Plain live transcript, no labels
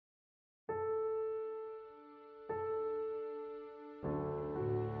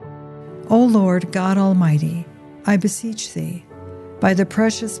O Lord God Almighty, I beseech thee, by the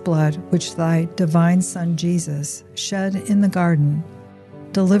precious blood which thy divine Son Jesus shed in the garden,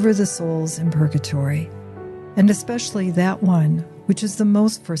 deliver the souls in purgatory, and especially that one which is the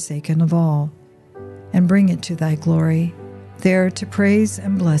most forsaken of all, and bring it to thy glory, there to praise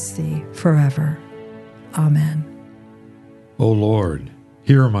and bless thee forever. Amen. O Lord,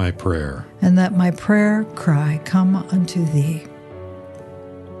 hear my prayer. And let my prayer cry come unto thee.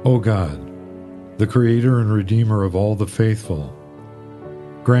 O God, the Creator and Redeemer of all the faithful,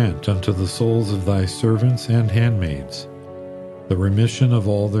 grant unto the souls of thy servants and handmaids the remission of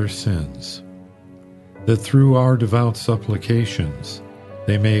all their sins, that through our devout supplications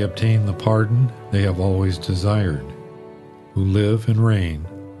they may obtain the pardon they have always desired, who live and reign,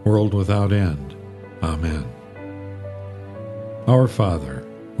 world without end. Amen. Our Father,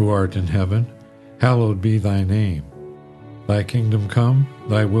 who art in heaven, hallowed be thy name. Thy kingdom come,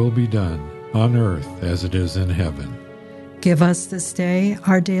 thy will be done, on earth as it is in heaven. Give us this day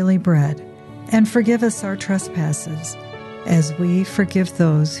our daily bread, and forgive us our trespasses, as we forgive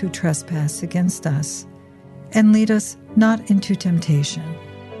those who trespass against us. And lead us not into temptation,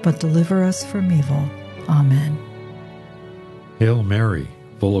 but deliver us from evil. Amen. Hail Mary,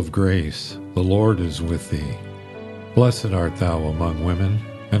 full of grace, the Lord is with thee. Blessed art thou among women,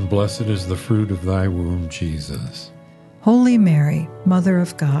 and blessed is the fruit of thy womb, Jesus. Holy Mary, Mother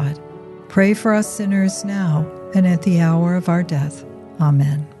of God, pray for us sinners now and at the hour of our death.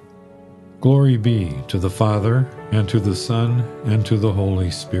 Amen. Glory be to the Father, and to the Son, and to the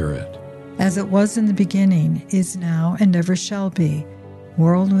Holy Spirit. As it was in the beginning, is now, and ever shall be,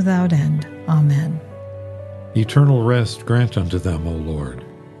 world without end. Amen. Eternal rest grant unto them, O Lord.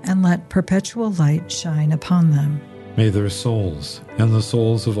 And let perpetual light shine upon them. May their souls, and the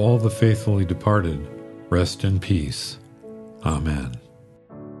souls of all the faithfully departed, rest in peace. Amen.